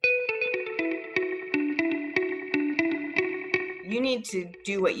you need to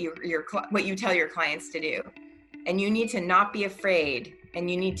do what you tell your clients to do. And you need to not be afraid, and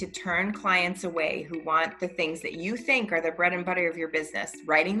you need to turn clients away who want the things that you think are the bread and butter of your business.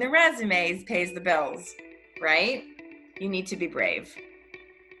 Writing the resumes pays the bills, right? You need to be brave.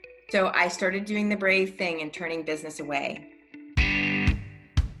 So I started doing the brave thing and turning business away.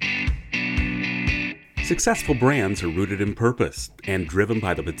 Successful brands are rooted in purpose and driven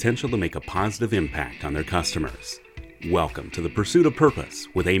by the potential to make a positive impact on their customers. Welcome to The Pursuit of Purpose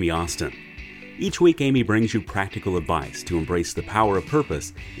with Amy Austin. Each week, Amy brings you practical advice to embrace the power of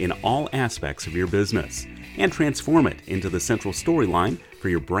purpose in all aspects of your business and transform it into the central storyline for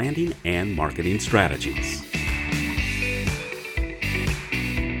your branding and marketing strategies.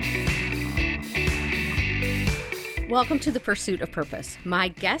 Welcome to The Pursuit of Purpose. My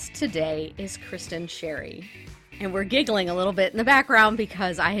guest today is Kristin A. And we're giggling a little bit in the background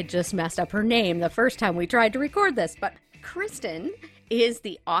because I had just messed up her name the first time we tried to record this. But Kristin is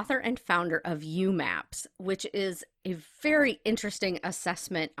the author and founder of UMAPs, which is a very interesting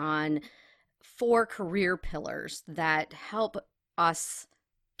assessment on 4 career pillars that help us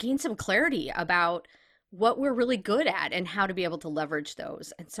gain some clarity about what we're really good at and how to be able to leverage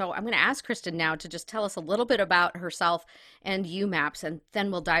those. And so I'm going to ask Kristin now to just tell us a little bit about herself and UMAPs, and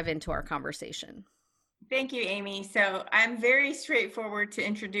then we'll dive into our conversation. Thank you, Amy. So I'm very straightforward to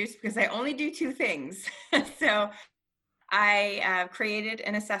introduce because I only do 2 things. So I created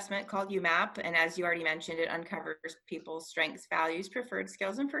an assessment called UMAP, and as you already mentioned, it uncovers people's strengths, values, preferred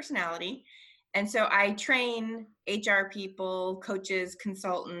skills, and personality. And so I train HR people, coaches,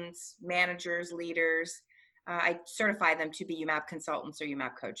 consultants, managers, leaders. I certify them to be UMAP consultants or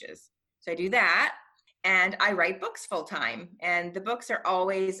UMAP coaches. So I do that, and I write books full time. And the books are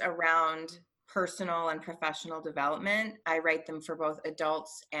always around personal and professional development. I write them for both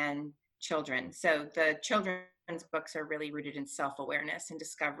adults and children. So the children's books are really rooted in self-awareness and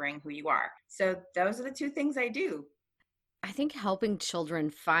discovering who you are. So those are the 2 things I do. I think helping children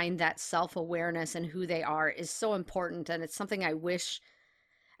find that self-awareness and who they are is so important. And it's something I wish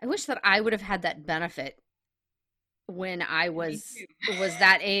that I would have had that benefit when I was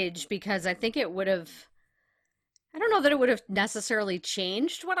that age, because I think it would have, I don't know that it would have necessarily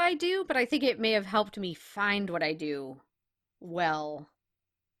changed what I do, but I think it may have helped me find what I do well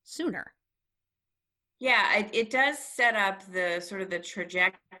sooner. Yeah, it does set up the sort of the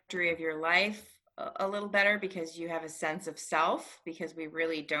trajectory of your life a little better because you have a sense of self, because we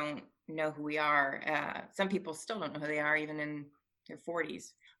really don't know who we are. Some people still don't know who they are, even in their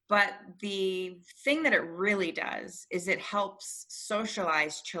 40s. But the thing that it really does is it helps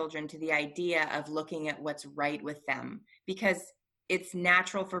socialize children to the idea of looking at what's right with them, because it's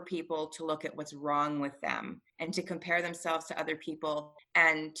natural for people to look at what's wrong with them and to compare themselves to other people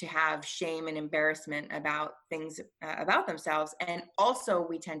and to have shame and embarrassment about things about themselves. And also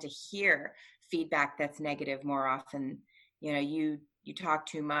we tend to hear feedback that's negative more often. You know, you talk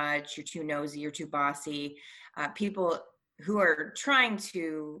too much, you're too nosy, you're too bossy. People who are trying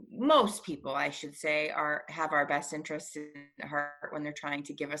to, most people I should say, have our best interests at heart when they're trying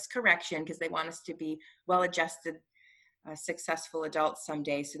to give us correction, because they want us to be well-adjusted, successful adults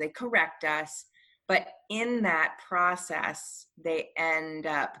someday. So they correct us. But in that process, they end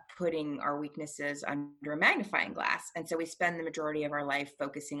up putting our weaknesses under a magnifying glass. And so we spend the majority of our life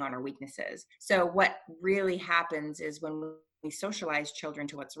focusing on our weaknesses. So what really happens is when we socialize children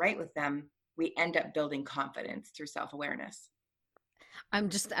to what's right with them, we end up building confidence through self-awareness. I'm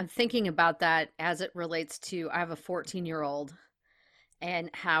thinking about that as it relates to, I have a 14-year-old and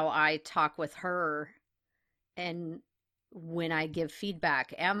how I talk with her, and when I give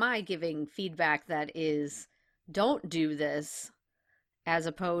feedback, am I giving feedback that is, don't do this, as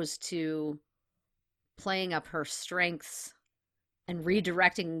opposed to playing up her strengths and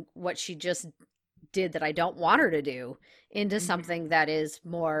redirecting what she just did that I don't want her to do into something that is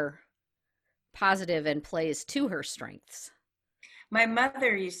more positive and plays to her strengths? My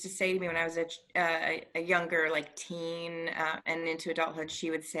mother used to say to me when I was a younger, like teen and into adulthood,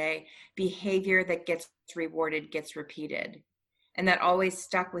 she would say, behavior that gets rewarded gets repeated. And that always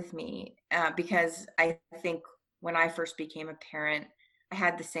stuck with me because I think when I first became a parent, I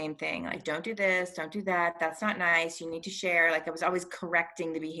had the same thing, like, don't do this, don't do that, that's not nice, you need to share. Like, I was always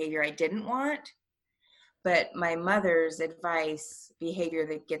correcting the behavior I didn't want. But my mother's advice, behavior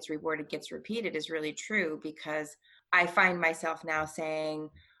that gets rewarded gets repeated, is really true, because I find myself now saying,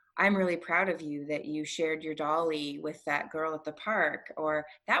 I'm really proud of you that you shared your dolly with that girl at the park, or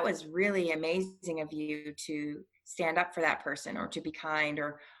that was really amazing of you to stand up for that person, or to be kind,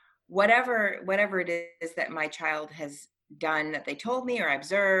 or whatever it is that my child has done that they told me or I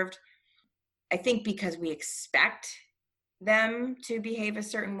observed. I think because we expect them to behave a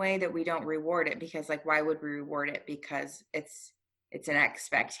certain way, that we don't reward it, because like, why would we reward it? Because it's an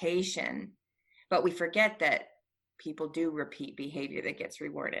expectation, but we forget that people do repeat behavior that gets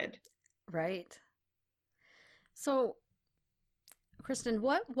rewarded. Right. So, Kristin,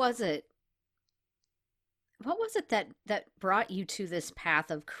 what was it that brought you to this path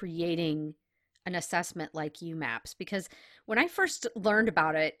of creating an assessment like UMAPS? Because when I first learned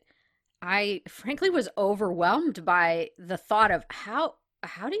about it, I frankly was overwhelmed by the thought of how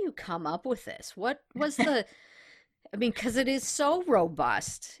do you come up with this? What was the I mean, because it is so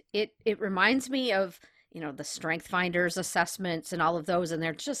robust. It reminds me of, the Strength Finders assessments and all of those, and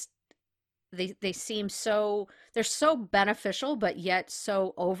they're just they seem so they're so beneficial, but yet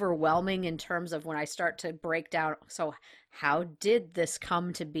so overwhelming in terms of when I start to break down. So, how did this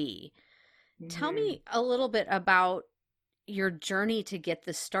come to be? Tell Mm-hmm. me a little bit about your journey to get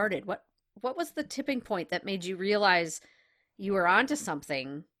this started. What was the tipping point that made you realize you were onto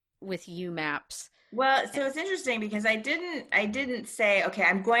something with UMAPs? Well, so it's interesting because I didn't say, okay,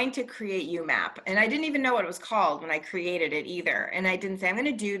 I'm going to create UMAP. And I didn't even know what it was called when I created it either. And I didn't say I'm going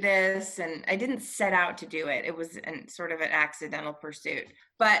to do this, and I didn't set out to do it. It was sort of an accidental pursuit.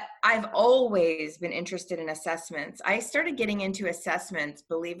 But I've always been interested in assessments. I started getting into assessments,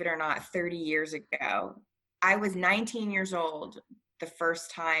 believe it or not, 30 years ago. I was 19 years old the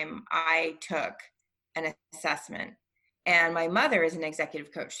first time I took an assessment. And my mother is an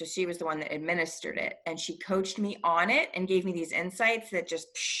executive coach, so she was the one that administered it. And she coached me on it and gave me these insights that just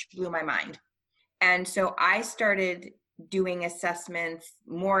blew my mind. And so I started doing assessments,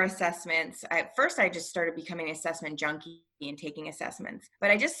 more assessments. At first, I just started becoming an assessment junkie and taking assessments. But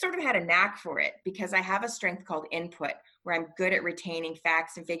I just sort of had a knack for it because I have a strength called input, where I'm good at retaining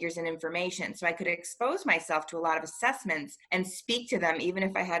facts and figures and information. So I could expose myself to a lot of assessments and speak to them, even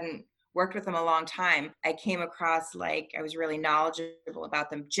if I hadn't worked with them a long time. I came across like I was really knowledgeable about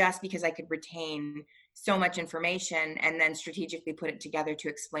them just because I could retain so much information and then strategically put it together to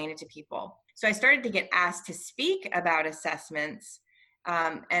explain it to people. So I started to get asked to speak about assessments.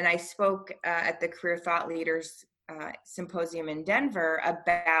 And I spoke at the Career Thought Leaders Symposium in Denver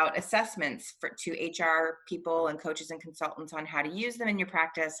about assessments to HR people and coaches and consultants on how to use them in your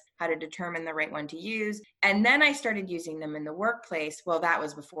practice, how to determine the right one to use. And then I started using them in the workplace. Well, that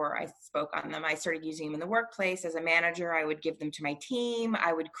was before I spoke on them. I started using them in the workplace. As a manager, I would give them to my team.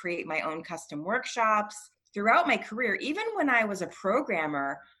 I would create my own custom workshops. Throughout my career, even when I was a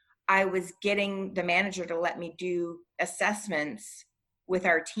programmer, I was getting the manager to let me do assessments with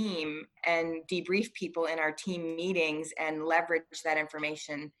our team and debrief people in our team meetings and leverage that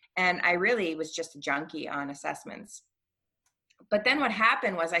information. And I really was just a junkie on assessments. But then what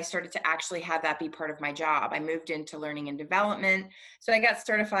happened was I started to actually have that be part of my job. I moved into learning and development. So I got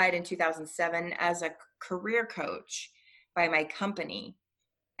certified in 2007 as a career coach by my company.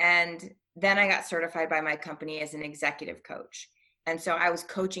 And then I got certified by my company as an executive coach. And so I was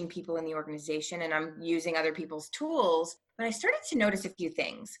coaching people in the organization, and I'm using other people's tools. But I started to notice a few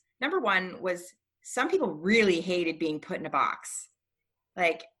things. Number one was some people really hated being put in a box.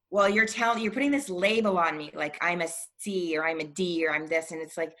 Like, well, you're putting this label on me, like I'm a C or I'm a D or I'm this. And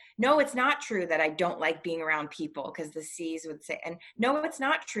it's like, no, it's not true that I don't like being around people, because the C's would say, and no, it's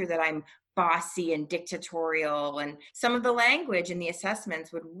not true that I'm bossy and dictatorial. And some of the language in the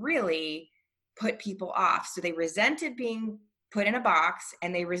assessments would really put people off. So they resented being put in a box,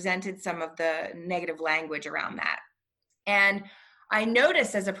 and they resented some of the negative language around that. And I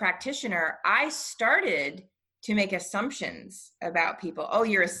noticed as a practitioner, I started to make assumptions about people. Oh,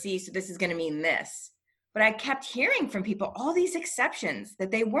 you're a C, so this is going to mean this. But I kept hearing from people all these exceptions,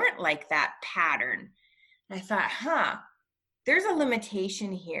 that they weren't like that pattern. And I thought, there's a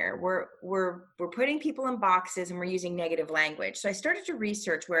limitation here. We're putting people in boxes and we're using negative language. So I started to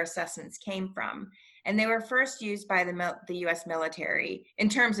research where assessments came from. And they were first used by the US military in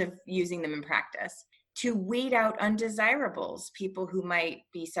terms of using them in practice to weed out undesirables, people who might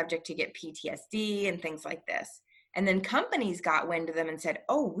be subject to get PTSD and things like this. And then companies got wind of them and said,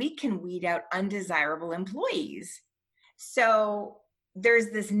 oh, we can weed out undesirable employees. So there's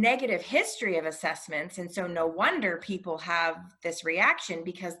this negative history of assessments. And so no wonder people have this reaction,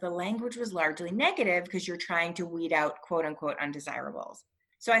 because the language was largely negative, because you're trying to weed out quote unquote undesirables.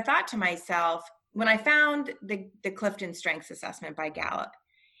 So I thought to myself, when I found the Clifton Strengths Assessment by Gallup,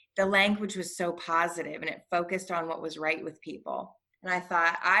 the language was so positive and it focused on what was right with people. And I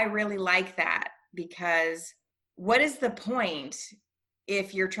thought, I really like that, because what is the point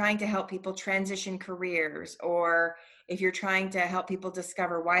if you're trying to help people transition careers, or if you're trying to help people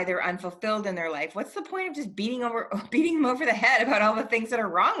discover why they're unfulfilled in their life? What's the point of just beating them over the head about all the things that are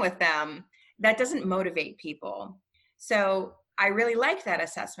wrong with them? That doesn't motivate people. So I really liked that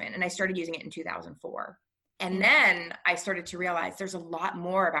assessment, and I started using it in 2004. And then I started to realize there's a lot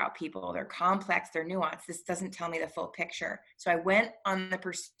more about people. They're complex, they're nuanced. This doesn't tell me the full picture. So I went on the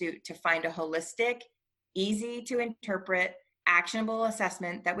pursuit to find a holistic, easy to interpret, actionable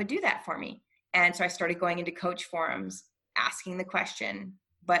assessment that would do that for me. And so I started going into coach forums, asking the question.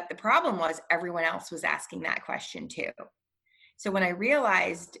 But the problem was everyone else was asking that question too. So when I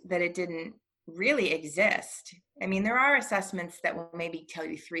realized that it didn't really exist, I mean, there are assessments that will maybe tell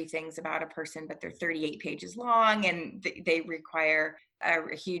you 3 things about a person, but they're 38 pages long, and they require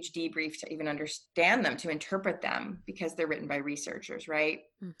a huge debrief to even understand them, to interpret them, because they're written by researchers, right?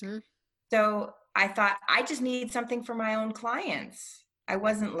 Mm-hmm. So I thought, I just need something for my own clients. I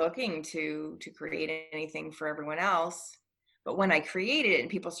wasn't looking to create anything for everyone else. But when I created it and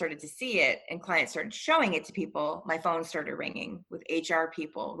people started to see it and clients started showing it to people, my phone started ringing with HR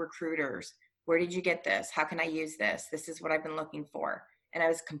people, recruiters. Where did you get this? How can I use this? This is what I've been looking for. And I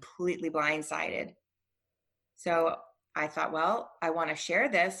was completely blindsided. So I thought, well, I want to share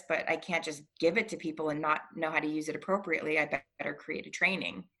this, but I can't just give it to people and not know how to use it appropriately. I better create a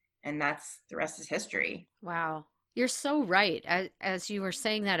training. And that's, the rest is history. Wow. You're so right. As you were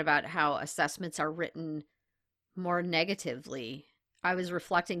saying that about how assessments are written more negatively, I was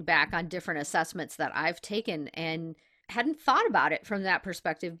reflecting back on different assessments that I've taken and hadn't thought about it from that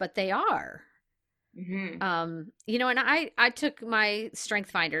perspective, but they are. Mm-hmm. And I took my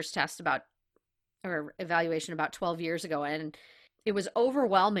Strength Finders test or evaluation about 12 years ago, and it was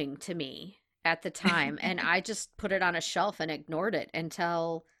overwhelming to me at the time. And I just put it on a shelf and ignored it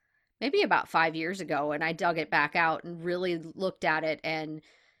until maybe about 5 years ago. And I dug it back out and really looked at it and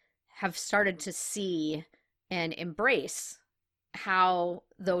have started to see and embrace how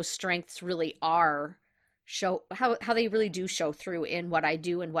those strengths really are how they really do show through in what I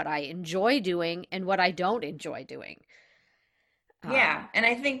do and what I enjoy doing and what I don't enjoy doing. Yeah. And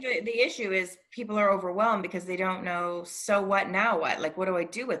I think the issue is people are overwhelmed because they don't know, so what, now what? Like, what do I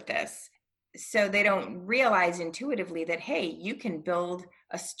do with this? So they don't realize intuitively that, hey, you can build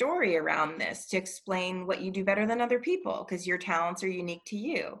a story around this to explain what you do better than other people, because your talents are unique to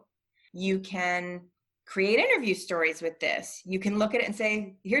you. You can create interview stories with this. You can look at it and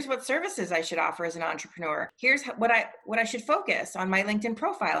say, here's what services I should offer as an entrepreneur. Here's what I should focus on my LinkedIn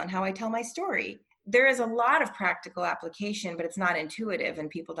profile and how I tell my story. There is a lot of practical application, but it's not intuitive, and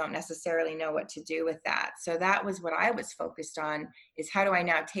people don't necessarily know what to do with that. So that was what I was focused on, is how do I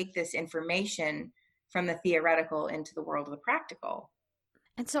now take this information from the theoretical into the world of the practical?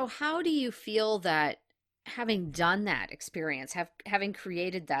 And so how do you feel that, having done that experience, having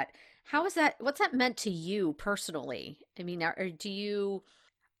created that, what's that meant to you personally? I mean, do you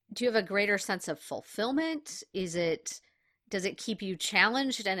have a greater sense of fulfillment? Does it keep you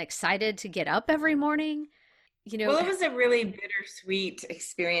challenged and excited to get up every morning? Well, it was a really bittersweet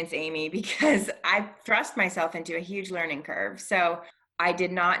experience, Amy, because I thrust myself into a huge learning curve. So I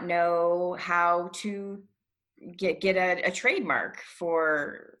did not know how to get a trademark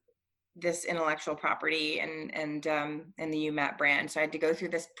for this intellectual property and the UMAP brand. So I had to go through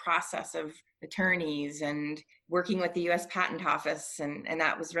this process of attorneys and working with the US Patent Office, and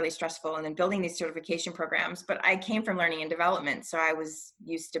that was really stressful, and then building these certification programs. But I came from learning and development, so I was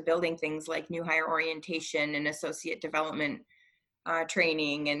used to building things like new hire orientation and associate development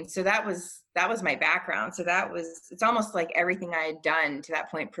training, and so that was my background. So it's almost like everything I had done to that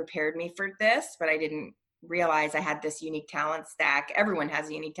point prepared me for this, but I didn't realize I had this unique talent stack. Everyone has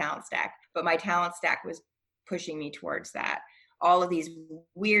a unique talent stack, but my talent stack was pushing me towards that. All of these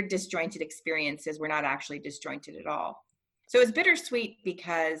weird disjointed experiences were not actually disjointed at all. So it was bittersweet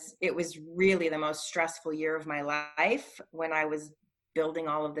because it was really the most stressful year of my life when I was building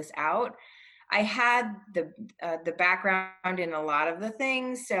all of this out. I had the background in a lot of the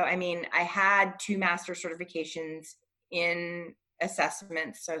things. So, I mean, I had 2 master certifications in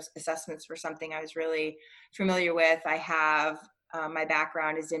assessments. So assessments were something I was really familiar with. I have, my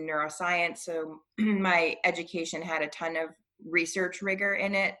background is in neuroscience. So my education had a ton of research rigor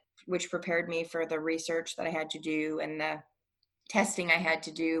in it, which prepared me for the research that I had to do and the testing I had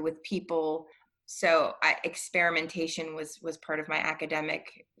to do with people. So experimentation was part of my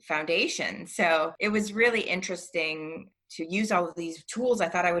academic foundation. So it was really interesting to use all of these tools I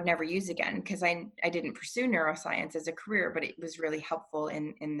thought I would never use again, because I didn't pursue neuroscience as a career, but it was really helpful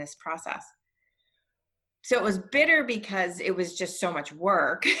in this process. So it was bitter because it was just so much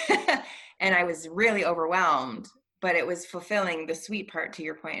work and I was really overwhelmed, but it was fulfilling. The sweet part, to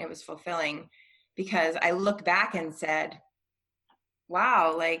your point, it was fulfilling because I looked back and said,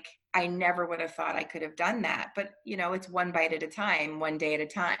 wow, like I never would have thought I could have done that. But, it's one bite at a time, one day at a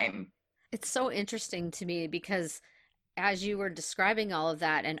time. It's so interesting to me because as you were describing all of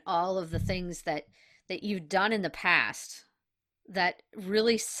that and all of the things that you've done in the past that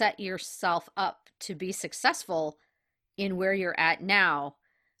really set yourself up to be successful in where you're at now,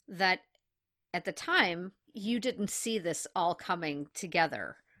 that at the time you didn't see this all coming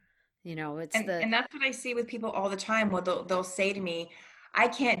together. It's the And that's what I see with people all the time. Well, they'll say to me, I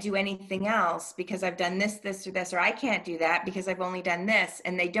can't do anything else because I've done this, or this, or I can't do that because I've only done this.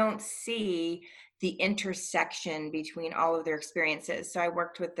 And they don't see the intersection between all of their experiences. So I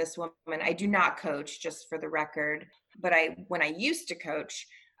worked with this woman. I do not coach, just for the record, but when I used to coach,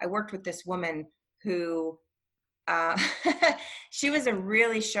 I worked with this woman who uh, she was a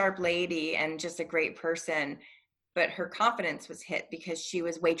really sharp lady and just a great person, but her confidence was hit because she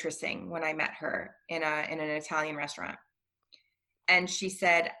was waitressing when I met her in an Italian restaurant. And she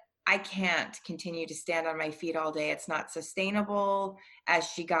said, I can't continue to stand on my feet all day. It's not sustainable. As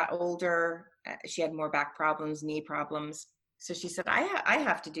she got older, she had more back problems, knee problems. So she said, I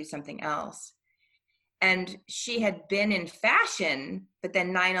have to do something else. And she had been in fashion, but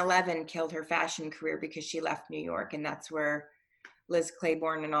then 9/11 killed her fashion career because she left New York. And that's where Liz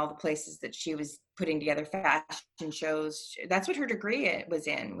Claiborne and all the places that she was putting together fashion shows. That's what her degree was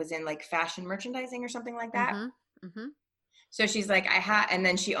in like fashion merchandising or something like that. mm-hmm, mm-hmm. So she's like, and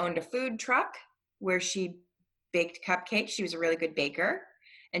then she owned a food truck where she baked cupcakes. She was a really good baker,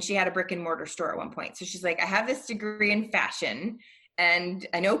 and she had a brick and mortar store at one point. So she's like, I have this degree in fashion and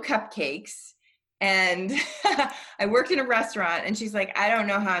I know cupcakes, and I worked in a restaurant. And she's like, I don't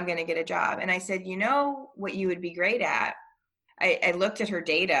know how I'm going to get a job. And I said, you know what you would be great at? I looked at her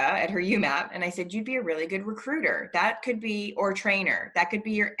data at her UMAP, and I said, you'd be a really good recruiter. That could be, or trainer. That could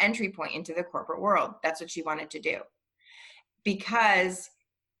be your entry point into the corporate world. That's what she wanted to do. Because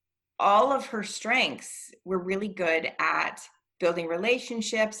all of her strengths were really good at building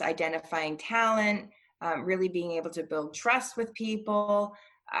relationships, identifying talent, really being able to build trust with people,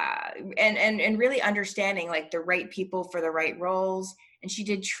 and really understanding like the right people for the right roles. And she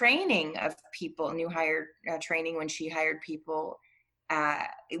did training of people, new hire training, when she hired people,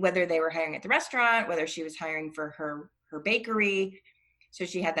 whether they were hiring at the restaurant, whether she was hiring for her bakery. So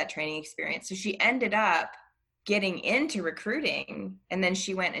she had that training experience. So she ended up getting into recruiting, and then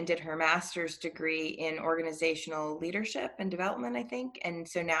she went and did her master's degree in organizational leadership and development, I think. And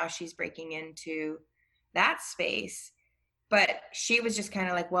so now she's breaking into that space. But she was just kind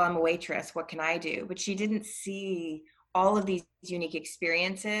of like, well, I'm a waitress, what can I do? But she didn't see all of these unique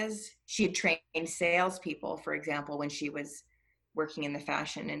experiences. She had trained salespeople, for example, when she was working in the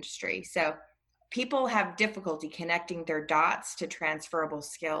fashion industry. So people have difficulty connecting their dots to transferable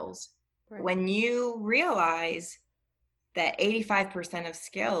skills. Right. When you realize that 85% of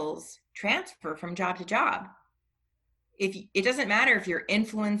skills transfer from job to job, if it doesn't matter if you're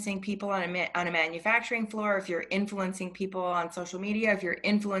influencing people on a manufacturing floor, if you're influencing people on social media, if you're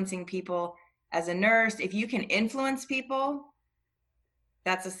influencing people as a nurse, if you can influence people,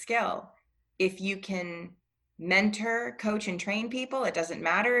 that's a skill. If you can mentor, coach, and train people, it doesn't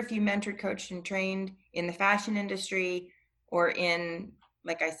matter if you mentored, coached, and trained in the fashion industry or in,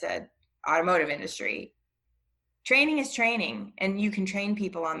 like I said, automotive industry. Training is training, and you can train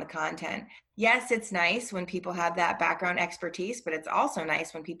people on the content. Yes, it's nice when people have that background expertise, but it's also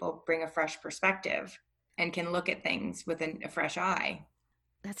nice when people bring a fresh perspective and can look at things with a fresh eye.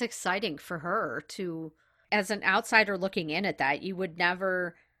 That's exciting for her to, as an outsider looking in at that, you would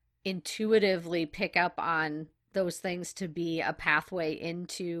never intuitively pick up on those things to be a pathway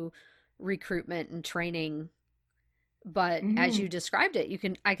into recruitment and training. But as you described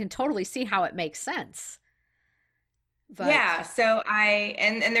it, I can totally see how it makes sense. But yeah, so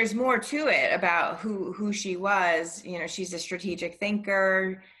and there's more to it about who she was. You know, she's a strategic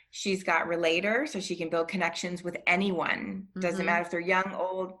thinker. She's got relator, so she can build connections with anyone. Doesn't matter if they're young,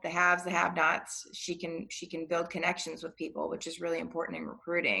 old, the haves, the have-nots. She can build connections with people, which is really important in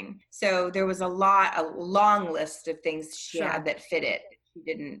recruiting. So there was a long list of things she had that fit it. She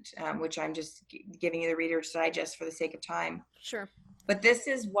didn't, which I'm just giving you the Reader's Digest for the sake of time. Sure. But this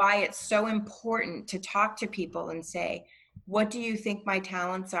is why it's so important to talk to people and say, what do you think my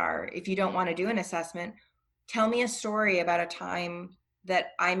talents are? If you don't want to do an assessment, tell me a story about a time that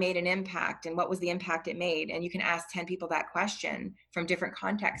I made an impact and what was the impact it made. And you can ask 10 people that question from different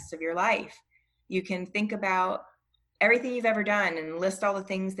contexts of your life. You can think about everything you've ever done and list all the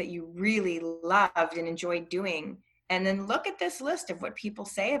things that you really loved and enjoyed doing. And then look at this list of what people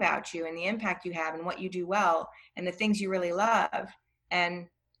say about you and the impact you have and what you do well and the things you really love. And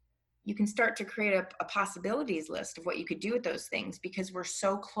you can start to create a possibilities list of what you could do with those things, because we're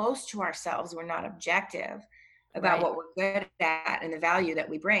so close to ourselves. We're not objective. about Right. what we're good at and the value that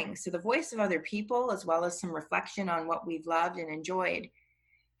we bring. So the voice of other people, as well as some reflection on what we've loved and enjoyed,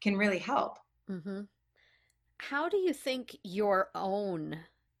 can really help. Mm-hmm. How do you think your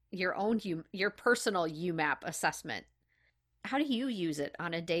personal UMAP assessment, how do you use it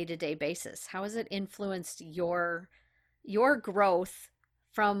on a day-to-day basis? How has it influenced your growth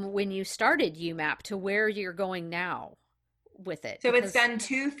from when you started UMAP to where you're going now with it? So it's Because done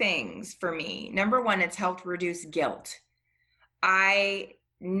two things for me. Number one, it's helped reduce guilt. I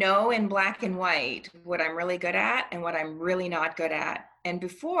know in black and white what I'm really good at and what I'm really not good at. And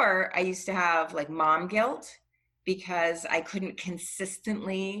before, I used to have like mom guilt because I couldn't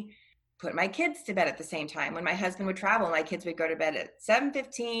consistently put my kids to bed at the same time. When my husband would travel, my kids would go to bed at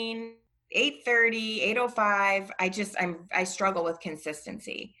 7:15, 8:30, 8:05. I struggle with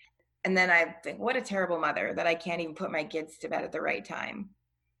consistency. And then I think, what a terrible mother that I can't even put my kids to bed at the right time.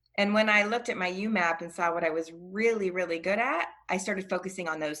 And when I looked at my UMAP and saw what I was really, really good at, I started focusing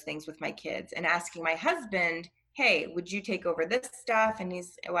on those things with my kids and asking my husband, hey, would you take over this stuff? And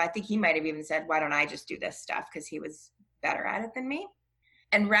I think he might have even said, why don't I just do this stuff? Because he was better at it than me.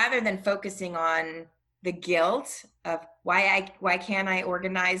 And rather than focusing on the guilt of why can't I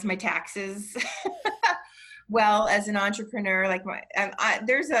organize my taxes well as an entrepreneur, like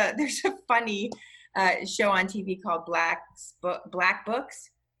there's a funny show on TV called Black Books,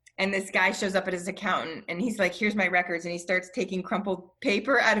 and this guy shows up at his accountant and he's like, here's my records, and he starts taking crumpled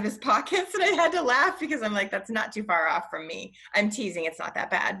paper out of his pockets, and I had to laugh because I'm like, that's not too far off from me. I'm teasing, it's not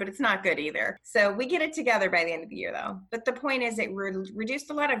that bad, but it's not good either. So we get it together by the end of the year though. But the point is, it reduced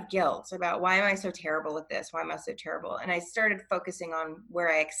a lot of guilt about why am I so terrible at this, why am I so terrible, and I started focusing on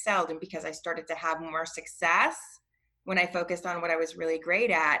where I excelled. And because I started to have more success when I focused on what I was really great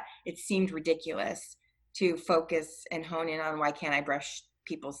at, it seemed ridiculous to focus and hone in on why can't I brush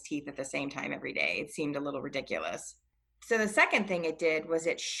people's teeth at the same time every day. It seemed a little ridiculous. So the second thing it did was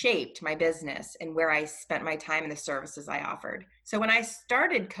it shaped my business and where I spent my time and the services I offered. So when I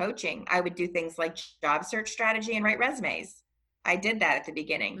started coaching, I would do things like job search strategy and write resumes. I did that at the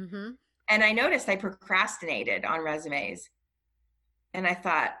beginning. mm-hmm. And I noticed I procrastinated on resumes. And I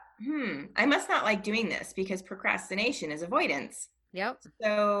thought, I must not like doing this because procrastination is avoidance. Yep.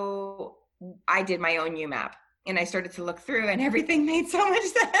 So I did my own UMAP. And I started to look through, and everything made so much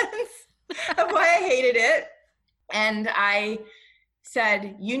sense of why I hated it. And I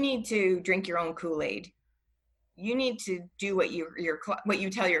said, you need to drink your own Kool-Aid. You need to do what you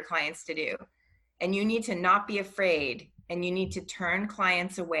tell your clients to do. And you need to not be afraid. And you need to turn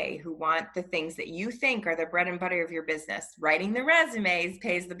clients away who want the things that you think are the bread and butter of your business. Writing the resumes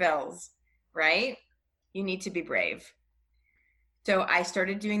pays the bills, right? You need to be brave. So I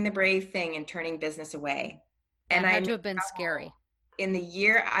started doing the brave thing and turning business away. And had to have been scary. In the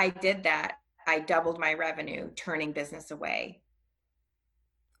year I did that, I doubled my revenue turning business away.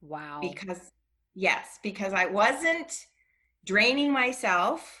 Wow. Because I wasn't draining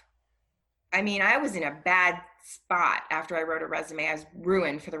myself. I mean, I was in a bad spot after I wrote a resume. I was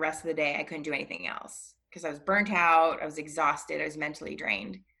ruined for the rest of the day. I couldn't do anything else because I was burnt out. I was exhausted. I was mentally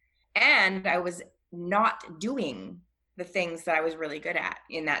drained. And I was not doing the things that I was really good at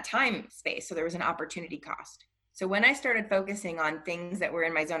in that time space. So there was an opportunity cost. So when I started focusing on things that were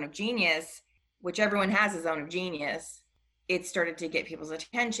in my zone of genius, which everyone has a zone of genius, it started to get people's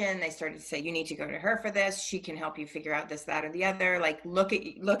attention. They started to say, you need to go to her for this. She can help you figure out this, that, or the other. Like, look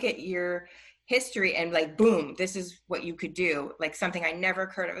at your history and like, boom, this is what you could do. Like something I never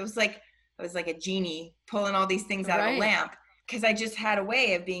heard of. It was like a genie pulling all these things out of a lamp, because I just had a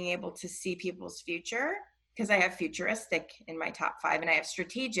way of being able to see people's future. Because I have futuristic in my top 5, and I have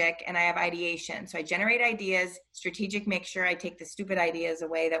strategic, and I have ideation. So I generate ideas. Strategic, make sure I take the stupid ideas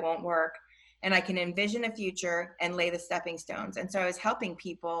away that won't work, and I can envision a future and lay the stepping stones. And so I was helping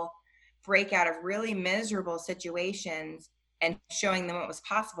people break out of really miserable situations and showing them what was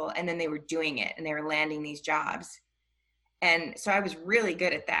possible. And then they were doing it, and they were landing these jobs. And so I was really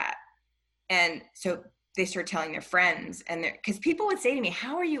good at that. And so they started telling their friends, and because people would say to me,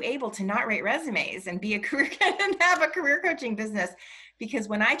 how are you able to not write resumes and be a career and have a career coaching business? Because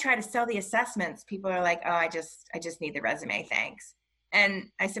when I try to sell the assessments, people are like, oh, I just need the resume, thanks. And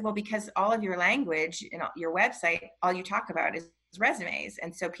I said, well, because all of your language and your website, all you talk about is resumes.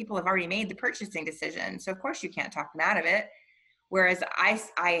 And so people have already made the purchasing decision. So of course you can't talk them out of it. Whereas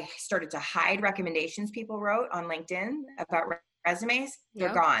I started to hide recommendations people wrote on LinkedIn about resumes.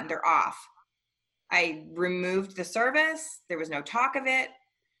 They're gone. They're off. I removed the service. There was no talk of it.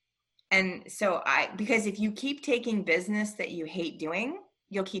 And so because if you keep taking business that you hate doing,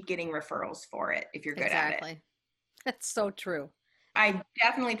 you'll keep getting referrals for it if you're good at it. That's so true. I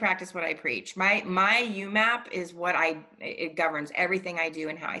definitely practice what I preach. My UMAP is what it governs everything I do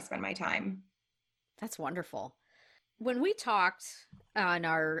and how I spend my time. That's wonderful. When we talked on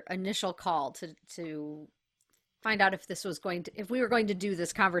our initial call to find out if this was going to if we were going to do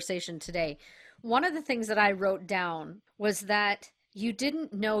this conversation today, one of the things that I wrote down was that you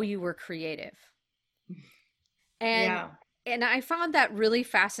didn't know you were creative. And Yeah. and I found that really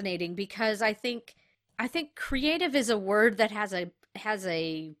fascinating because I think creative is a word that has a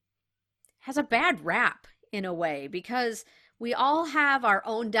bad rap in a way because we all have our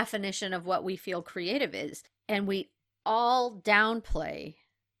own definition of what we feel creative is, and we all downplay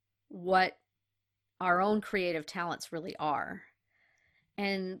what our own creative talents really are.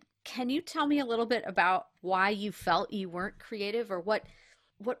 And can you tell me a little bit about why you felt you weren't creative, or what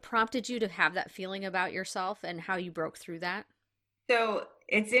prompted you to have that feeling about yourself and how you broke through that? So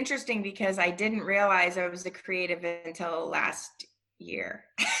it's interesting because I didn't realize I was a creative until last year,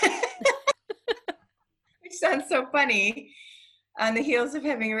 which sounds so funny on the heels of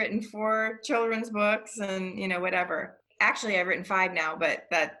having written 4 children's books and, whatever. Actually, I've written 5 now, but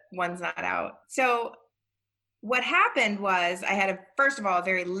that one's not out. So what happened was I had first of all, a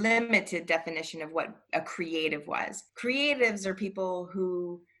very limited definition of what a creative was. Creatives are people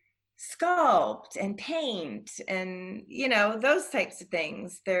who sculpt and paint and, those types of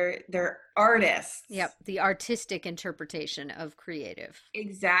things. They're artists. Yep, the artistic interpretation of creative.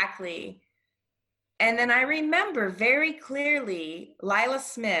 Exactly. And then I remember very clearly Lila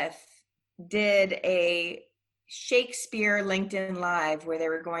Smith did a Shakespeare LinkedIn Live where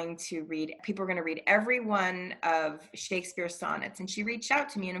people were going to read every one of Shakespeare's sonnets. And she reached out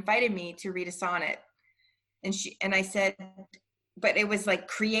to me and invited me to read a sonnet. And I said, but it was like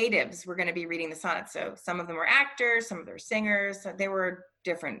creatives were going to be reading the sonnets. So some of them were actors, some of them were singers. So they were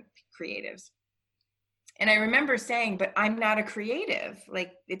different creatives. And I remember saying, but I'm not a creative.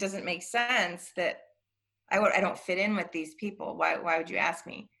 Like, it doesn't make sense that I don't fit in with these people. Why would you ask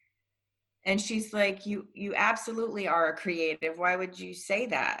me? And she's like, you absolutely are a creative. Why would you say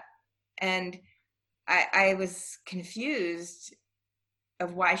that? And I was confused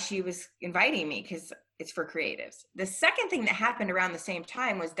of why she was inviting me, because it's for creatives. The second thing that happened around the same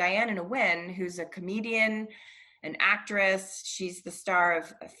time was Diana Nguyen, who's a comedian, an actress. She's the star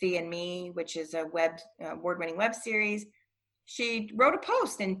of Fee and Me, which is a award-winning web series. She wrote a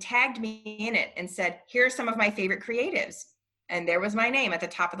post and tagged me in it and said, here are some of my favorite creatives. And there was my name at the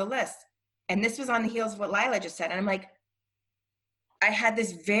top of the list. And this was on the heels of what Lila just said. And I'm like, I had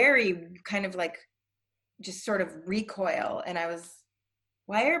this very kind of like just sort of recoil. And I was,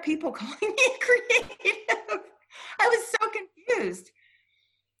 why are people calling me creative? I was so confused.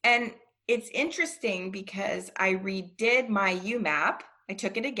 And it's interesting because I redid my UMAP. I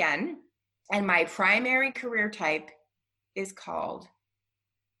took it again. And my primary career type is called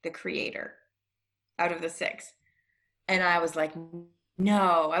the creator out of the 6. And I was like,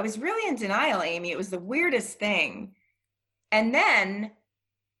 no, I was really in denial, Amy. It was the weirdest thing. And then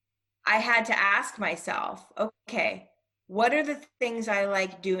I had to ask myself, okay, what are the things I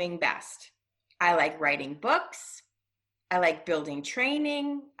like doing best? I like writing books. I like building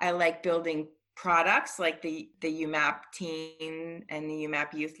training. I like building products like the UMAP teen and the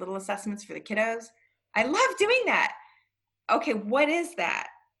UMAP youth little assessments for the kiddos. I love doing that. Okay, what is that?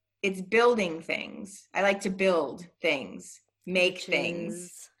 It's building things. I like to build things, make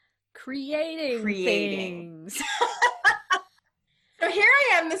things. Creating things. So here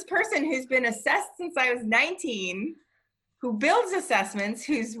I am, this person who's been assessed since I was 19, who builds assessments,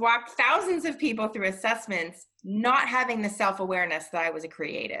 who's walked thousands of people through assessments, not having the self-awareness that I was a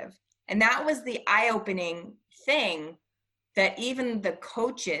creative. And that was the eye-opening thing, that even the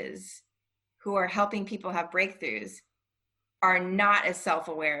coaches who are helping people have breakthroughs are not as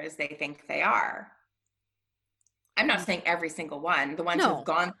self-aware as they think they are. I'm not saying every single one. The ones who've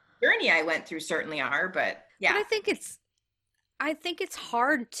gone the journey I went through certainly are, but yeah. But I think it's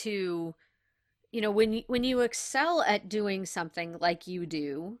hard to, when you excel at doing something like you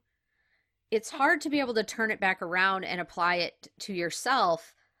do, it's hard to be able to turn it back around and apply it to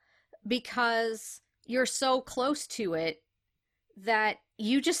yourself because you're so close to it that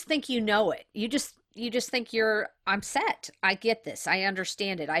you just think you know it. You just think I'm set. I get this. I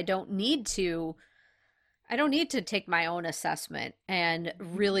understand it. I don't need to take my own assessment and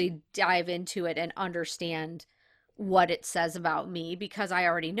really dive into it and understand what it says about me because I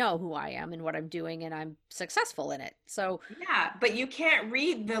already know who I am and what I'm doing and I'm successful in it. So yeah, but you can't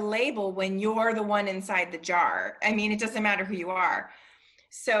read the label when you're the one inside the jar. I mean, it doesn't matter who you are.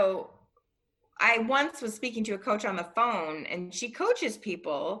 So I once was speaking to a coach on the phone, and she coaches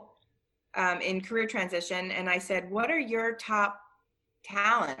people in career transition. And I said, what are your top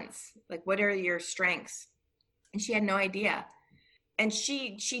talents? Like, what are your strengths? And she had no idea. And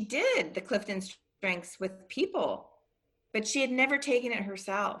she did the Clifton Strengths with people, but she had never taken it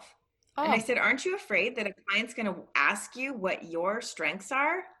herself. And I Oh, said, aren't you afraid that a client's going to ask you what your strengths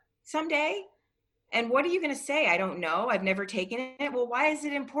are someday? And what are you going to say? I don't know. I've never taken it. Well, why is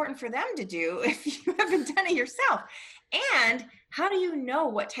it important for them to do if you haven't done it yourself? And how do you know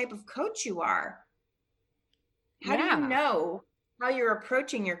what type of coach you are? How do you yeah. know how you're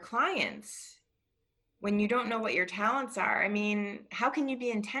approaching your clients when you don't know what your talents are? I mean, how can you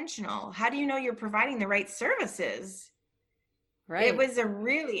be intentional? How do you know you're providing the right services? It Right. was a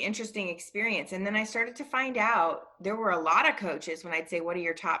really interesting experience. And then I started to find out there were a lot of coaches when I'd say, what are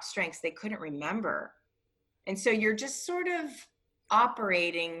your top strengths? They couldn't remember. And so you're just sort of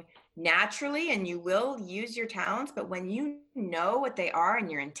operating naturally, and you will use your talents, but when you know what they are and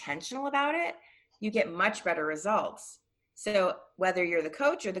you're intentional about it, you get much better results. So whether you're the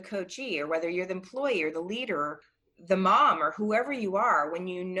coach or the coachee, or whether you're the employee or the leader, or the mom, or whoever you are, when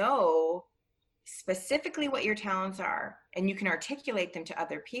you know specifically what your talents are and you can articulate them to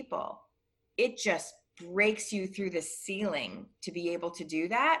other people, it just breaks you through the ceiling to be able to do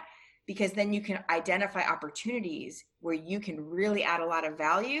that, because then you can identify opportunities where you can really add a lot of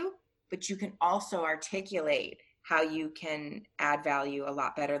value, but you can also articulate how you can add value a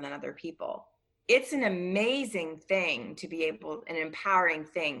lot better than other people. It's an amazing thing to be able, an empowering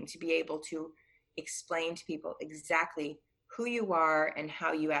thing to be able to explain to people exactly who you are and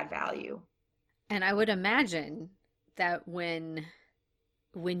how you add value. And I would imagine that when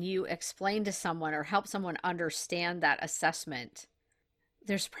you explain to someone or help someone understand that assessment,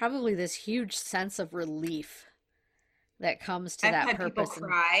 there's probably this huge sense of relief that comes to I've that had people purpose.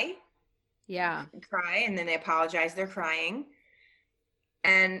 And yeah, cry, and then they apologize they're crying.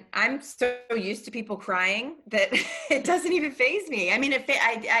 And I'm so used to people crying that it doesn't even faze me. I mean,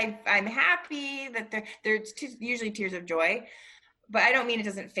 I'm happy that they're usually tears of joy, but I don't mean it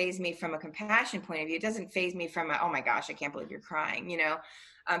doesn't faze me from a compassion point of view. It doesn't faze me from oh my gosh, I can't believe you're crying,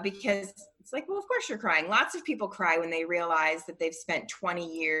 because it's like, well, of course you're crying. Lots of people cry when they realize that they've spent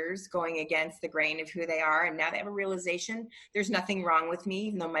 20 years going against the grain of who they are. And now they have a realization there's nothing wrong with me,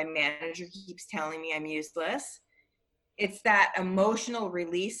 even though my manager keeps telling me I'm useless. It's that emotional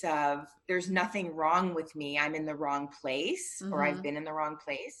release of there's nothing wrong with me. I'm in the wrong place, or I've mm-hmm. been in the wrong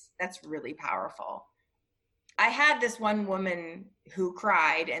place. That's really powerful. I had this one woman who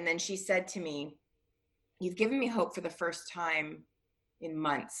cried, and then she said to me, "You've given me hope for the first time in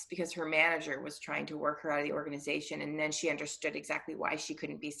months," because her manager was trying to work her out of the organization. And then she understood exactly why she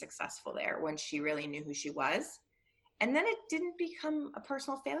couldn't be successful there when she really knew who she was. And then it didn't become a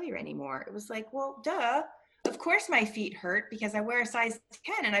personal failure anymore. It was like, well, duh. Of course my feet hurt because I wear a size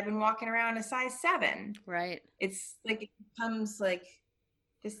 10 and I've been walking around a size 7. Right. It's like, it becomes like,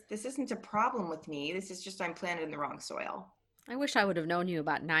 this isn't a problem with me. This is just I'm planted in the wrong soil. I wish I would have known you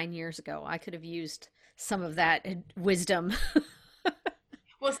about 9 years ago. I could have used some of that wisdom.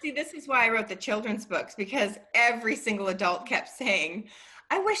 Well, see, this is why I wrote the children's books, because every single adult kept saying,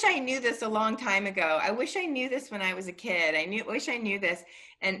 I wish I knew this a long time ago. I wish I knew this when I was a kid. Wish I knew this.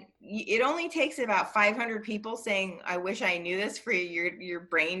 And it only takes about 500 people saying, I wish I knew this, for your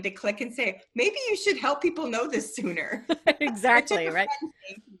brain to click and say, maybe you should help people know this sooner. Exactly, right?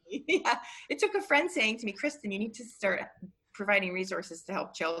 Yeah, it took a friend saying to me, Kristin, you need to start providing resources to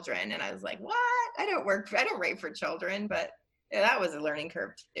help children. And I was like, what? I don't write for children, but yeah, that was a learning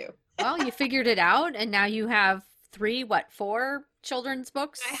curve too. Well, you figured it out, and now you have four children's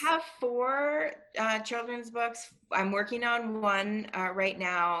books? I have 4 children's books. I'm working on one right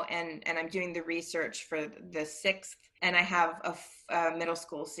now, and I'm doing the research for the 6th. And I have a middle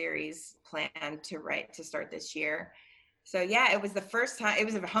school series planned to start this year. So yeah, it was the first time. It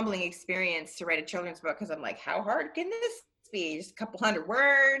was a humbling experience to write a children's book, because I'm like, how hard can this be? Just a couple hundred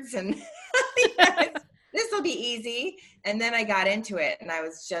words, and this will be easy. And then I got into it, and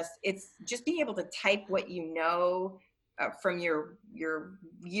it's just being able to type what you know from your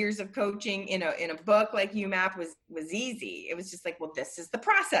years of coaching in a book like UMAP was easy. It was just like, well, this is the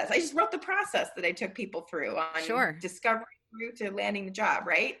process. I just wrote the process that I took people through on Sure. discovery through to landing the job,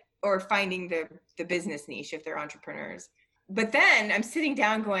 right? Or finding the business niche if they're entrepreneurs. But then I'm sitting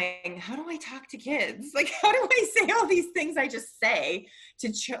down going, how do I talk to kids? Like, how do I say all these things I just say to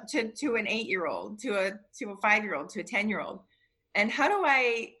an 8-year-old, to a 5-year-old, to a 10-year-old? And how do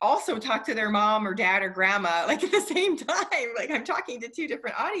I also talk to their mom or dad or grandma, like at the same time? Like, I'm talking to 2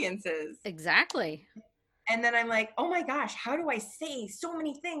 different audiences. Exactly. And then I'm like, oh my gosh, how do I say so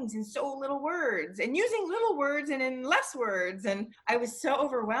many things in so little words, and using little words and in less words? And I was so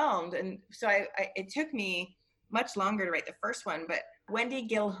overwhelmed. And so it took me much longer to write the first one. But Wendy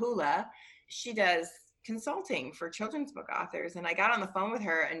Gilhula. She does consulting for children's book authors, and I got on the phone with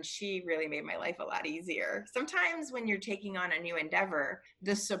her, and she really made my life a lot easier. Sometimes when you're taking on a new endeavor,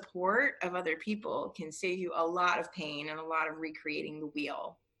 the support of other people can save you a lot of pain and a lot of recreating the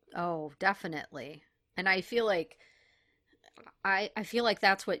wheel. Oh, definitely. And I feel like I feel like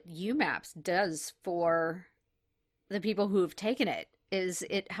that's what UMAPS does for the people who've taken it, is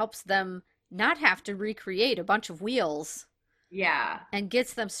it helps them not have to recreate a bunch of wheels Yeah. and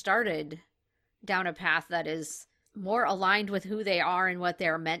gets them started down a path that is more aligned with who they are and what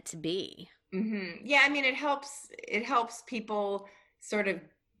they're meant to be. Yeah, I mean, it helps people sort of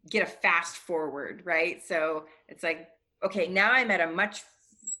get a fast forward, right? So it's like, okay, now I'm at a much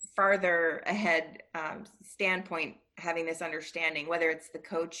farther ahead standpoint, having this understanding, whether it's the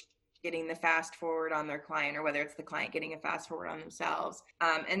coach getting the fast forward on their client or whether it's the client getting a fast forward on themselves.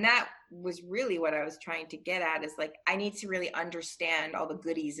 And that was really what I was trying to get at, is like, I need to really understand all the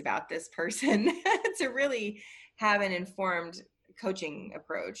goodies about this person to really have an informed coaching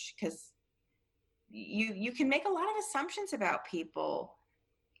approach, because you can make a lot of assumptions about people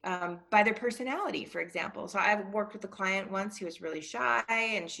by their personality, for example. So I worked with a client once who was really shy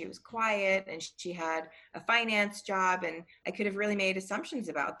and she was quiet and she had a finance job, and I could have really made assumptions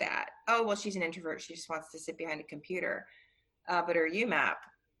about that. Oh, well, she's an introvert. She just wants to sit behind a computer. But her UMAP,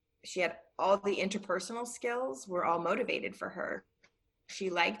 she had all the interpersonal skills were all motivated for her. She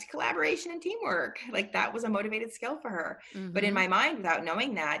liked collaboration and teamwork. Like, that was a motivated skill for her. But in Mm-hmm. my mind, without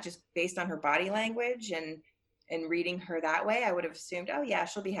knowing that, just based on her body language and reading her that way, I would have assumed, oh yeah,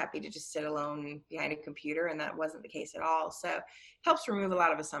 she'll be happy to just sit alone behind a computer. And that wasn't the case at all. So it helps remove a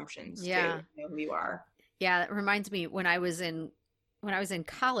lot of assumptions too, Yeah. know who you are. Yeah, it reminds me when I was in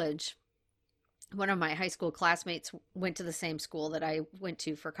college, one of my high school classmates went to the same school that I went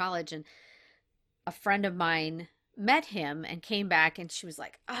to for college, and a friend of mine met him and came back, and she was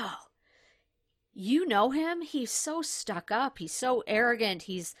like, "Oh, you know him? He's so stuck up. He's so arrogant.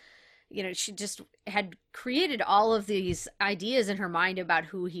 She just had created all of these ideas in her mind about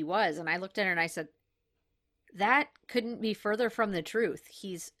who he was." And I looked at her and I said, that couldn't be further from the truth.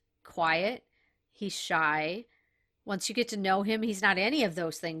 He's quiet. He's shy. Once you get to know him, he's not any of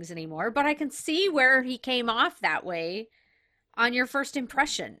those things anymore. But I can see where he came off that way on your first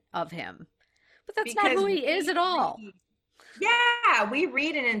impression of him. But that's not Because who he is at all. we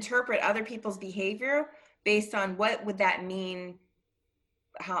read and interpret other people's behavior based on what would that mean,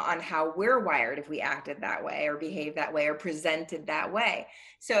 how we're wired if we acted that way or behaved that way or presented that way.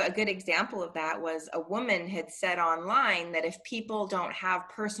 So a good example of that was a woman had said online that if people don't have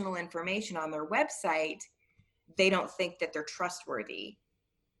personal information on their website, they don't think that they're trustworthy.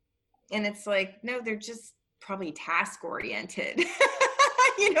 And it's like, no, they're just probably task oriented.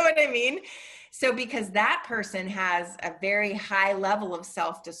 You know what I mean? So because that person has a very high level of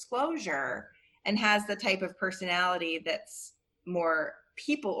self-disclosure and has the type of personality that's more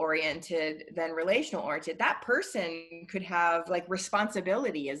people oriented than relational oriented, that person could have like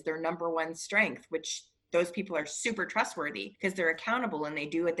responsibility as their number one strength, which those people are super trustworthy because they're accountable and they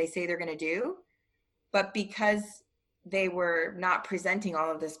do what they say they're going to do. But because they were not presenting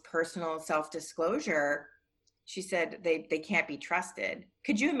all of this personal self-disclosure, she said they can't be trusted.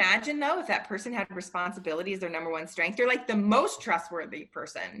 Could you imagine, though, if that person had responsibility as their number one strength? They're like the most trustworthy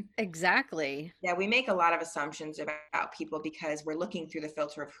person. Exactly. Yeah, we make a lot of assumptions about people because we're looking through the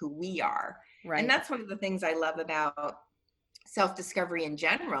filter of who we are. Right. And that's one of the things I love about self-discovery in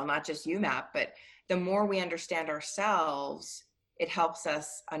general, not just UMAP, but the more we understand ourselves, it helps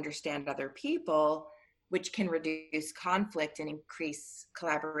us understand other people, which can reduce conflict and increase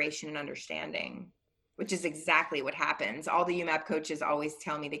collaboration and understanding, which is exactly what happens. All the UMAP coaches always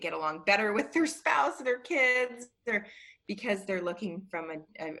tell me they get along better with their spouse, their kids, because they're looking from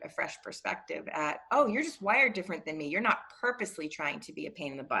a fresh perspective at, oh, you're just wired different than me. You're not purposely trying to be a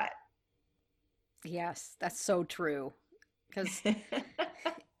pain in the butt. Yes, that's so true. Because,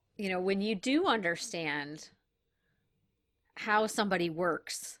 when you do understand how somebody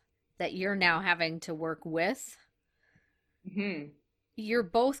works that you're now having to work with, you're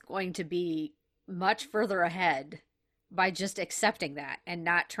both going to be much further ahead by just accepting that and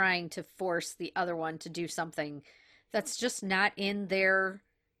not trying to force the other one to do something that's just not in their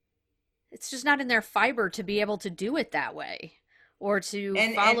fiber to be able to do it that way or to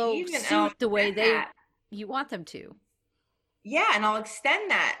follow suit the way you want them to. Yeah, and I'll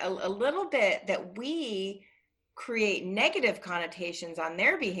extend that a little bit, that we create negative connotations on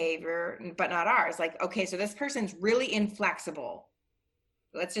their behavior, but not ours. Like, okay, so this person's really inflexible.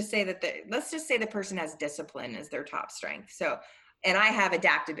 Let's just say the person has discipline as their top strength. So, and I have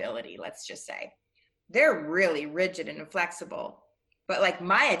adaptability, let's just say. They're really rigid and inflexible, but like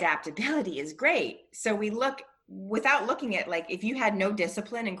my adaptability is great. So we look without looking at like, if you had no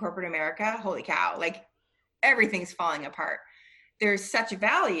discipline in corporate America, holy cow, like everything's falling apart. There's such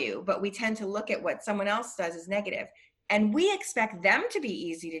value, but we tend to look at what someone else does as negative. And we expect them to be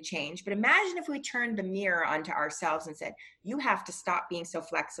easy to change. But imagine if we turned the mirror onto ourselves and said, you have to stop being so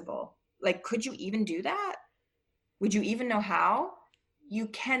flexible. Like, could you even do that? Would you even know how? You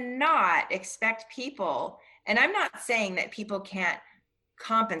cannot expect people, and I'm not saying that people can't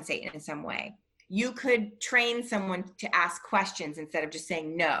compensate in some way. You could train someone to ask questions instead of just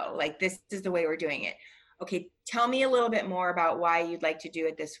saying no, like this is the way we're doing it. Okay, tell me a little bit more about why you'd like to do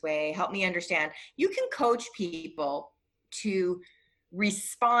it this way. Help me understand. You can coach people to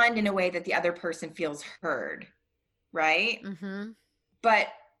respond in a way that the other person feels heard, right? Mm-hmm. But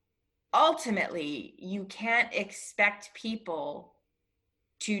ultimately, you can't expect people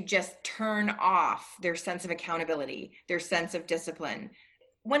to just turn off their sense of accountability, their sense of discipline.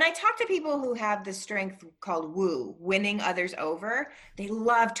 When I talk to people who have this strength called woo, winning others over, they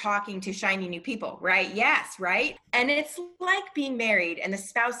love talking to shiny new people, right? Yes, right? And it's like being married and the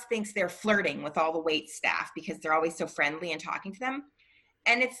spouse thinks they're flirting with all the wait staff because they're always so friendly and talking to them.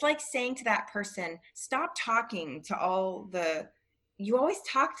 And it's like saying to that person, stop talking to all the, you always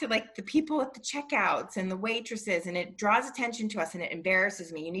talk to like the people at the checkouts and the waitresses, and it draws attention to us and it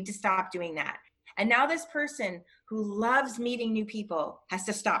embarrasses me. You need to stop doing that. And now this person who loves meeting new people has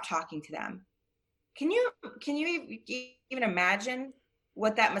to stop talking to them. Can you even imagine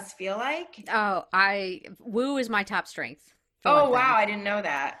what that must feel like? Oh, woo is my top strength. Oh, wow. I didn't know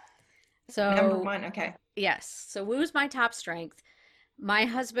that. So number one. Okay. Yes. So woo is my top strength. My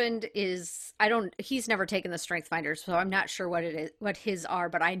husband is, he's never taken the strength finders, so I'm not sure what it is, what his are,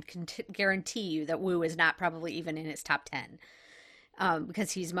 but I can guarantee you that woo is not probably even in his top 10.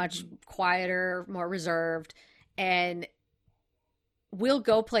 Because he's much quieter, more reserved, and we'll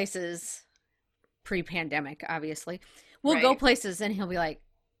go places pre-pandemic, obviously. We'll go places and he'll be like,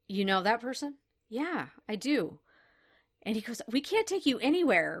 you know that person? Yeah, I do. And he goes, we can't take you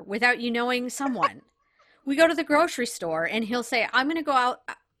anywhere without you knowing someone. We go to the grocery store and he'll say, I'm going to go out.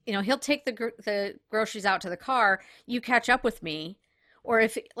 He'll take the groceries out to the car. You catch up with me. Or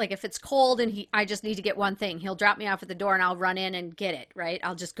if it's cold and I just need to get one thing, he'll drop me off at the door and I'll run in and get it, right?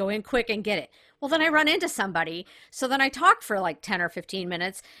 I'll just go in quick and get it. Well, then I run into somebody. So then I talk for like 10 or 15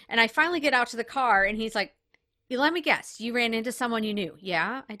 minutes and I finally get out to the car and he's like, let me guess, you ran into someone you knew.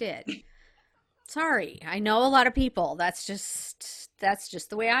 Yeah, I did. Sorry. I know a lot of people. That's just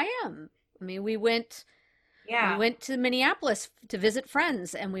the way I am. I mean, we went to Minneapolis to visit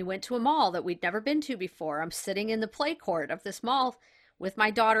friends and we went to a mall that we'd never been to before. I'm sitting in the play court of this mall with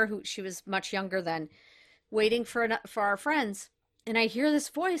my daughter, who she was much younger then, waiting for our friends. And I hear this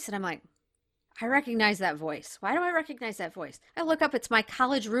voice and I'm like, I recognize that voice. Why do I recognize that voice? I look up, it's my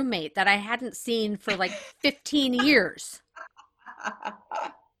college roommate that I hadn't seen for like 15 years.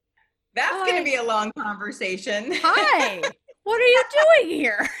 That's going to be a long conversation. Hi, what are you doing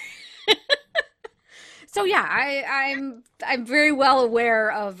here? So yeah, I'm very well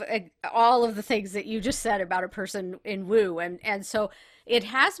aware of all of the things that you just said about a person in woo, and so it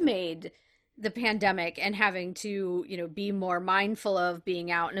has made the pandemic and having to be more mindful of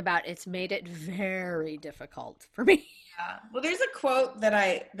being out and about. It's made it very difficult for me. Yeah. Well, there's a quote that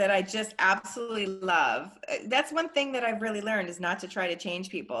I just absolutely love. That's one thing that I've really learned is not to try to change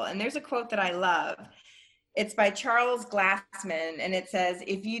people. And there's a quote that I love. It's by Charles Glassman, and it says,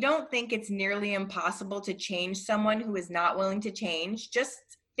 if you don't think it's nearly impossible to change someone who is not willing to change, just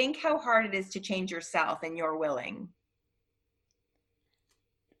think how hard it is to change yourself and you're willing.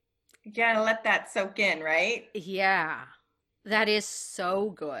 You gotta let that soak in, right? Yeah, that is so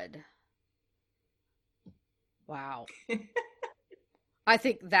good. Wow. I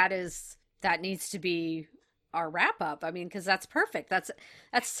think that needs to be our wrap up. I mean, because that's perfect. That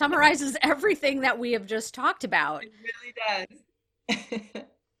summarizes everything that we have just talked about. It really does.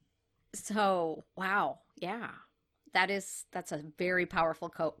 So, wow. Yeah. That's a very powerful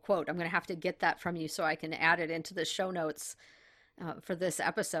quote. I'm going to have to get that from you so I can add it into the show notes for this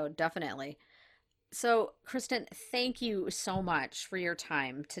episode. Definitely. So, Kristin, thank you so much for your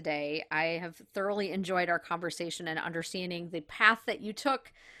time today. I have thoroughly enjoyed our conversation and understanding the path that you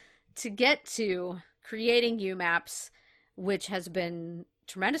took to get to creating UMAPs, which has been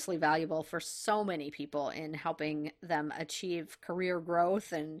tremendously valuable for so many people in helping them achieve career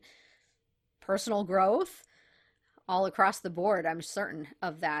growth and personal growth all across the board. I'm certain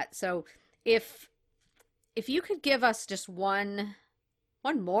of that. So if you could give us just one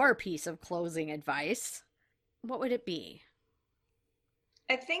more piece of closing advice, what would it be?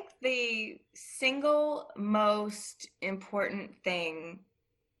 I think the single most important thing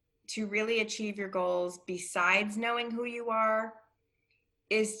to really achieve your goals, besides knowing who you are,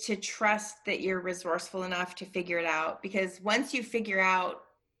 is to trust that you're resourceful enough to figure it out. Because once you figure out,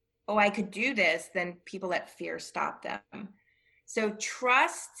 oh, I could do this, then people let fear stop them. So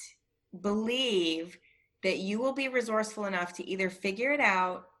trust, believe that you will be resourceful enough to either figure it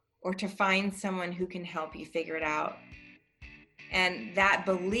out or to find someone who can help you figure it out. And that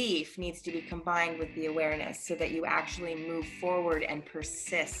belief needs to be combined with the awareness so that you actually move forward and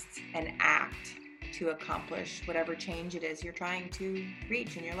persist and act to accomplish whatever change it is you're trying to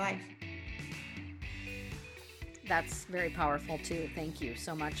reach in your life. That's very powerful too. Thank you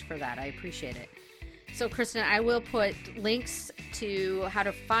so much for that. I appreciate it. So Kristin, I will put links to how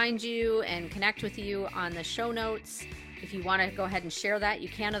to find you and connect with you on the show notes. If you want to go ahead and share that, you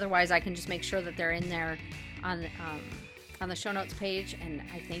can. Otherwise, I can just make sure that they're in there on the show notes page. And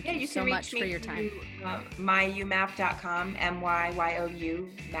I thank you so much for your time. myyoumap.com,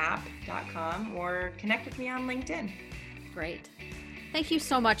 MYYOU map.com, or connect with me on LinkedIn. Great. Thank you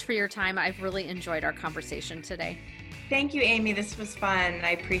so much for your time. I've really enjoyed our conversation today. Thank you, Amy. This was fun.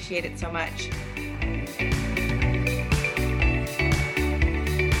 I appreciate it so much.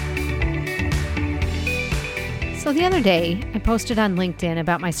 So the other day, I posted on LinkedIn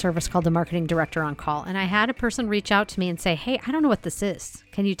about my service called the Marketing Director on Call, and I had a person reach out to me and say, hey, I don't know what this is.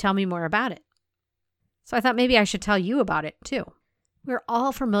 Can you tell me more about it? So I thought maybe I should tell you about it too. We're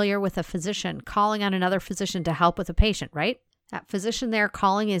all familiar with a physician calling on another physician to help with a patient, right? That physician they're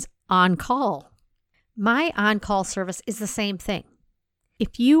calling is on call. My on-call service is the same thing.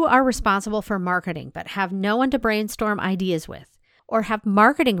 If you are responsible for marketing but have no one to brainstorm ideas with, or have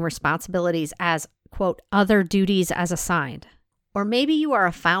marketing responsibilities as, quote, other duties as assigned, or maybe you are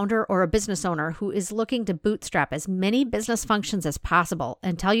a founder or a business owner who is looking to bootstrap as many business functions as possible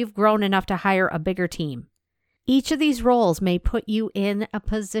until you've grown enough to hire a bigger team. Each of these roles may put you in a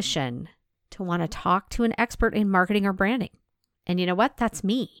position to want to talk to an expert in marketing or branding. And you know what? That's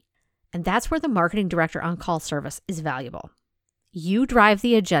me. And that's where the Marketing Director on Call service is valuable. You drive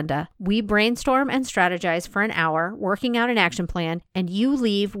the agenda, we brainstorm and strategize for an hour, working out an action plan, and you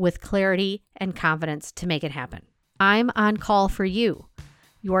leave with clarity and confidence to make it happen. I'm on call for you.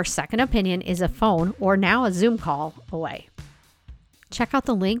 Your second opinion is a phone or now a Zoom call away. Check out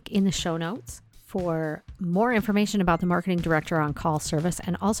the link in the show notes for more information about the Marketing Director on Call service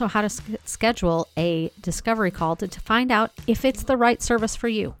and also how to schedule a discovery call to find out if it's the right service for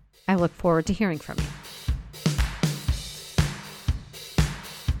you. I look forward to hearing from you.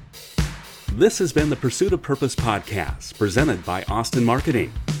 This has been the Pursuit of Purpose podcast, presented by Austin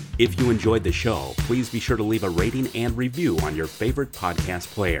Marketing. If you enjoyed the show, please be sure to leave a rating and review on your favorite podcast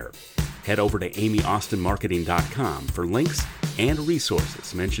player. Head over to amyaustinmarketing.com for links and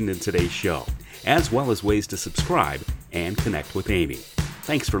resources mentioned in today's show, as well as ways to subscribe and connect with Amy.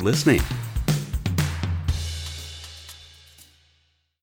 Thanks for listening.